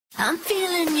I'm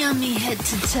feeling yummy head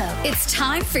to toe. It's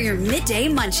time for your midday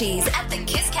munchies at the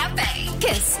Kiss Cafe.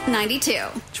 Kiss 92.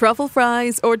 Truffle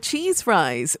fries or cheese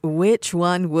fries? Which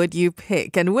one would you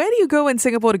pick? And where do you go in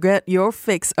Singapore to get your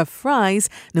fix of fries,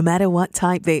 no matter what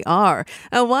type they are?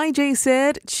 YJ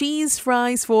said, cheese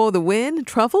fries for the win.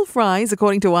 Truffle fries,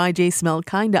 according to YJ, smell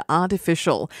kinda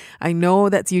artificial. I know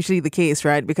that's usually the case,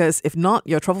 right? Because if not,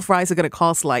 your truffle fries are going to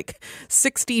cost like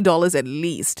 $60 at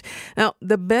least. Now,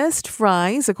 the best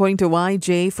fries, according to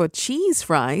YJ, for cheese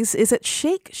fries is at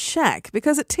Shake Shack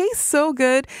because it tastes so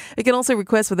good. You can also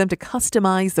request for them to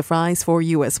customize the fries for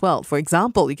you as well. For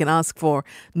example, you can ask for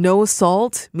no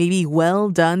salt, maybe well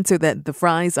done so that the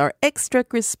fries are extra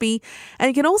crispy. And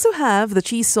you can also have the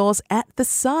cheese sauce at the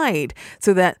side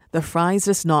so that the fries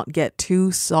does not get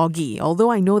too soggy.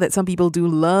 Although I know that some people do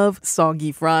love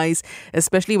soggy fries,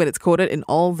 especially when it's coated in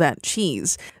all that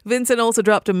cheese. Vincent also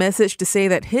dropped a message to say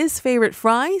that his favorite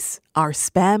fries are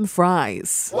Spam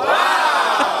fries.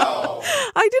 Wow!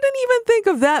 I didn't even think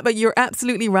of that, but you're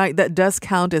absolutely right. That does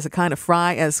count as a kind of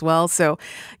fry as well. So,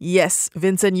 yes,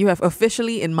 Vincent, you have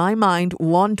officially, in my mind,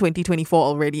 won 2024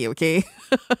 already, okay?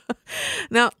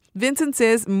 Now, Vincent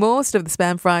says most of the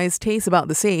Spam fries taste about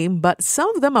the same, but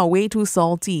some of them are way too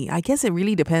salty. I guess it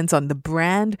really depends on the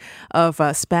brand of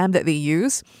Spam that they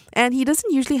use. And he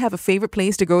doesn't usually have a favorite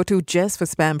place to go to just for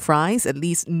Spam fries, at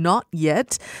least not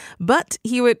yet. But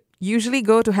he would usually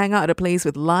go to hang out at a place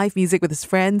with live music with his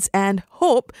friends and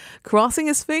hope, crossing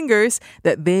his fingers,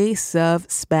 that they serve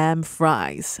Spam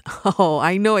fries. Oh,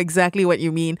 I know exactly what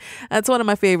you mean. That's one of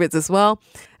my favorites as well.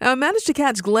 Now, I managed to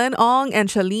catch Glenn Ong and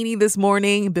Shalini this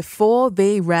morning before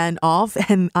they ran off,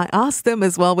 and I asked them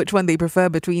as well which one they prefer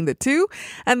between the two,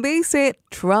 and they said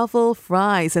truffle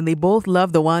fries, and they both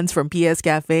love the ones from PS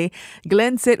Cafe.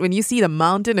 Glenn said when you see the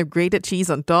mountain of grated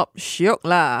cheese on top, shiok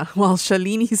lah, while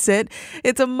Shalini said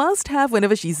it's a must-have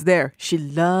whenever she's there. She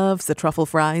loves the truffle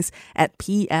fries at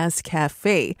PS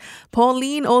Cafe.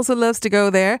 Pauline also loves to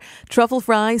go there. Truffle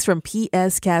fries from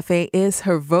PS Cafe is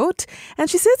her vote, and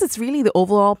she says it's really the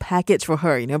overall package for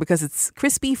her, because it's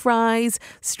crispy fries,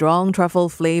 strong truffle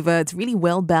flavor, it's really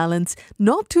well balanced,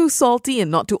 not too salty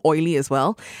and not too oily as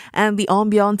well. And the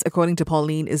ambiance, according to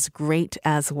Pauline, is great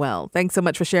as well. Thanks so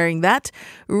much for sharing that.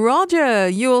 Roger,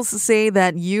 you also say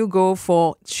that you go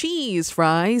for cheese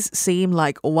fries, same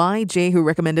like YJ who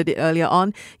recommended it earlier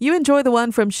on. You enjoy the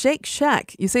one from Shake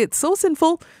Shack. You say it's so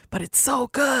sinful, but it's so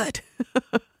good.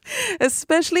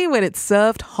 Especially when it's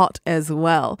served hot as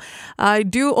well. I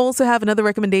do also have another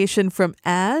recommendation from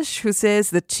Ash who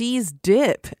says the cheese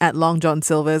dip at Long John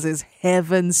Silver's is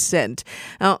heaven sent.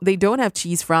 Now, they don't have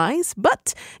cheese fries,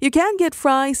 but you can get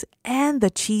fries and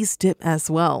the cheese dip as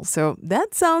well. So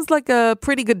that sounds like a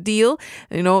pretty good deal.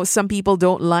 Some people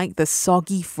don't like the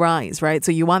soggy fries, right?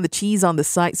 So you want the cheese on the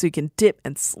side so you can dip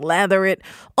and slather it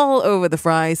all over the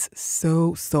fries.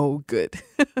 So good.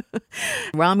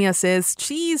 Ramya says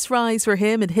cheese fries for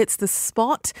him, it hits the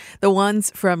spot. The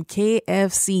ones from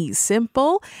KFC,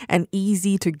 simple and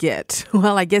easy to get.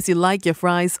 Well, I guess you like your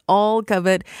fries all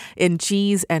covered in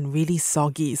cheese and really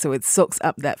soggy, so it soaks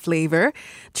up that flavor.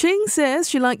 Ching says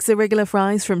she likes the regular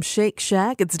fries from Shake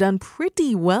Shack. It's done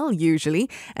pretty well usually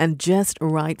and just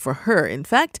right for her. In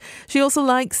fact, she also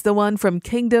likes the one from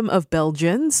Kingdom of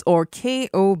Belgians, or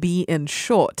KOB in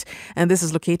short. And this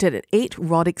is located at 8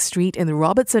 Roddick Street in the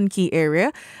Robertson Quay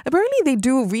area. Apparently, they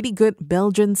do really good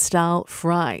Belgian-style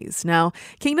fries. Now,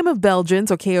 Kingdom of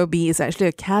Belgians, or KOB, is actually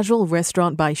a casual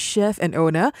restaurant by chef and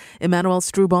owner Emmanuel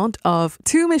Strubont of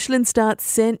 2 Michelin-starred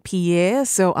Saint-Pierre,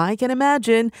 so I can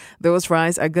imagine those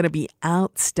fries are going to be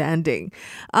outstanding.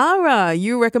 Ara,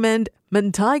 you recommend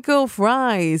Mentaiko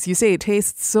fries. You say it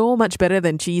tastes so much better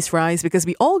than cheese fries because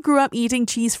we all grew up eating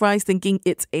cheese fries thinking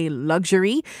it's a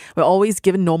luxury. We're always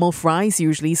given normal fries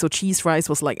usually, so cheese fries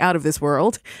was like out of this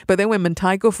world. But then when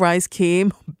Mentaiko fries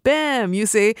came, bam, you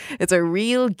say it's a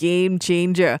real game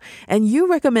changer. And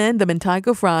you recommend the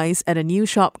Mentaiko fries at a new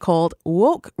shop called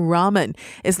Woke Ramen.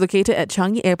 It's located at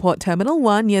Changi Airport Terminal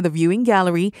 1 near the viewing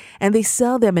gallery, and they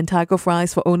sell their Mentaiko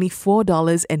fries for only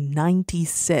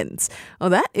 $4.90. Oh,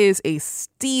 that is a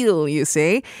steal, you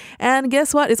say. And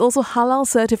guess what? It's also halal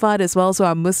certified as well, so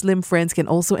our Muslim friends can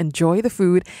also enjoy the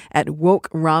food at Woke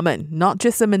Ramen. Not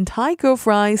just the Mentaiko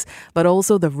fries, but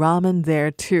also the ramen there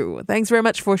too. Thanks very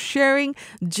much for sharing.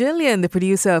 Jillian, the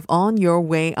producer of On Your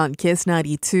Way on Kiss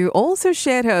 92, also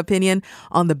shared her opinion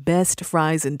on the best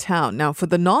fries in town. Now, for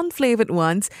the non-flavored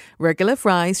ones, regular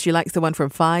fries, she likes the one from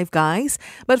Five Guys.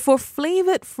 But for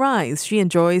flavored fries, she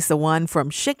enjoys the one from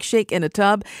Shake Shake in a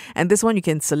tub. And this one you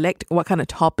can select what kind of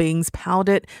toppings,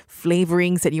 powdered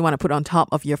flavorings that you want to put on top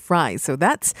of your fries. So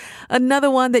that's another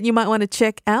one that you might want to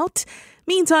check out.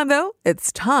 Meantime, though,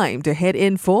 it's time to head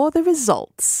in for the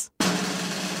results.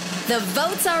 The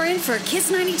votes are in for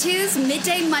Kiss 92's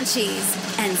Midday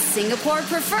Munchies, and Singapore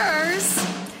prefers...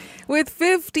 With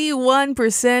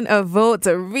 51% of votes,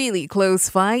 a really close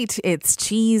fight, it's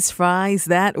cheese fries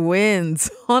that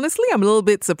wins. Honestly, I'm a little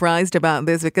bit surprised about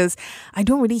this because I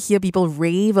don't really hear people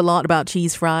rave a lot about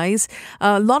cheese fries.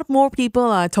 A lot more people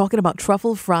are talking about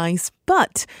truffle fries,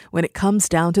 but when it comes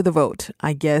down to the vote,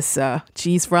 I guess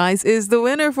cheese fries is the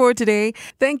winner for today.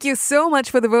 Thank you so much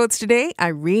for the votes today. I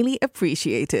really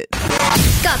appreciate it.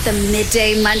 Got the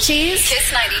Midday Munchies?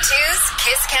 Kiss 92's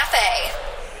Kiss Cafe.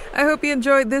 I hope you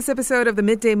enjoyed this episode of the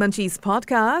Midday Munchies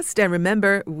podcast. And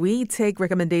remember, we take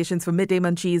recommendations for Midday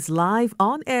Munchies live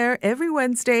on air every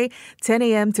Wednesday, 10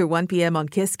 a.m. to 1 p.m. on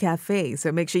Kiss Cafe. So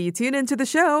make sure you tune into the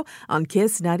show on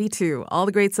Kiss 92. All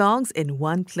the great songs in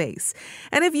one place.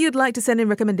 And if you'd like to send in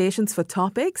recommendations for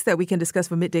topics that we can discuss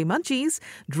for Midday Munchies,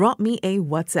 drop me a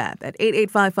WhatsApp at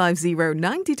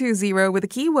 88550-920 with the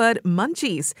keyword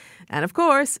Munchies. And of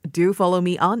course, do follow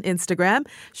me on Instagram,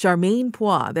 Charmaine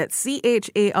Phua. That's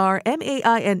CharmainePhua.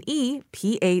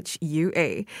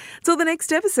 Till the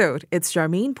next episode, it's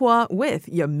Charmaine Phua with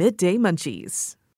your Midday Munchies.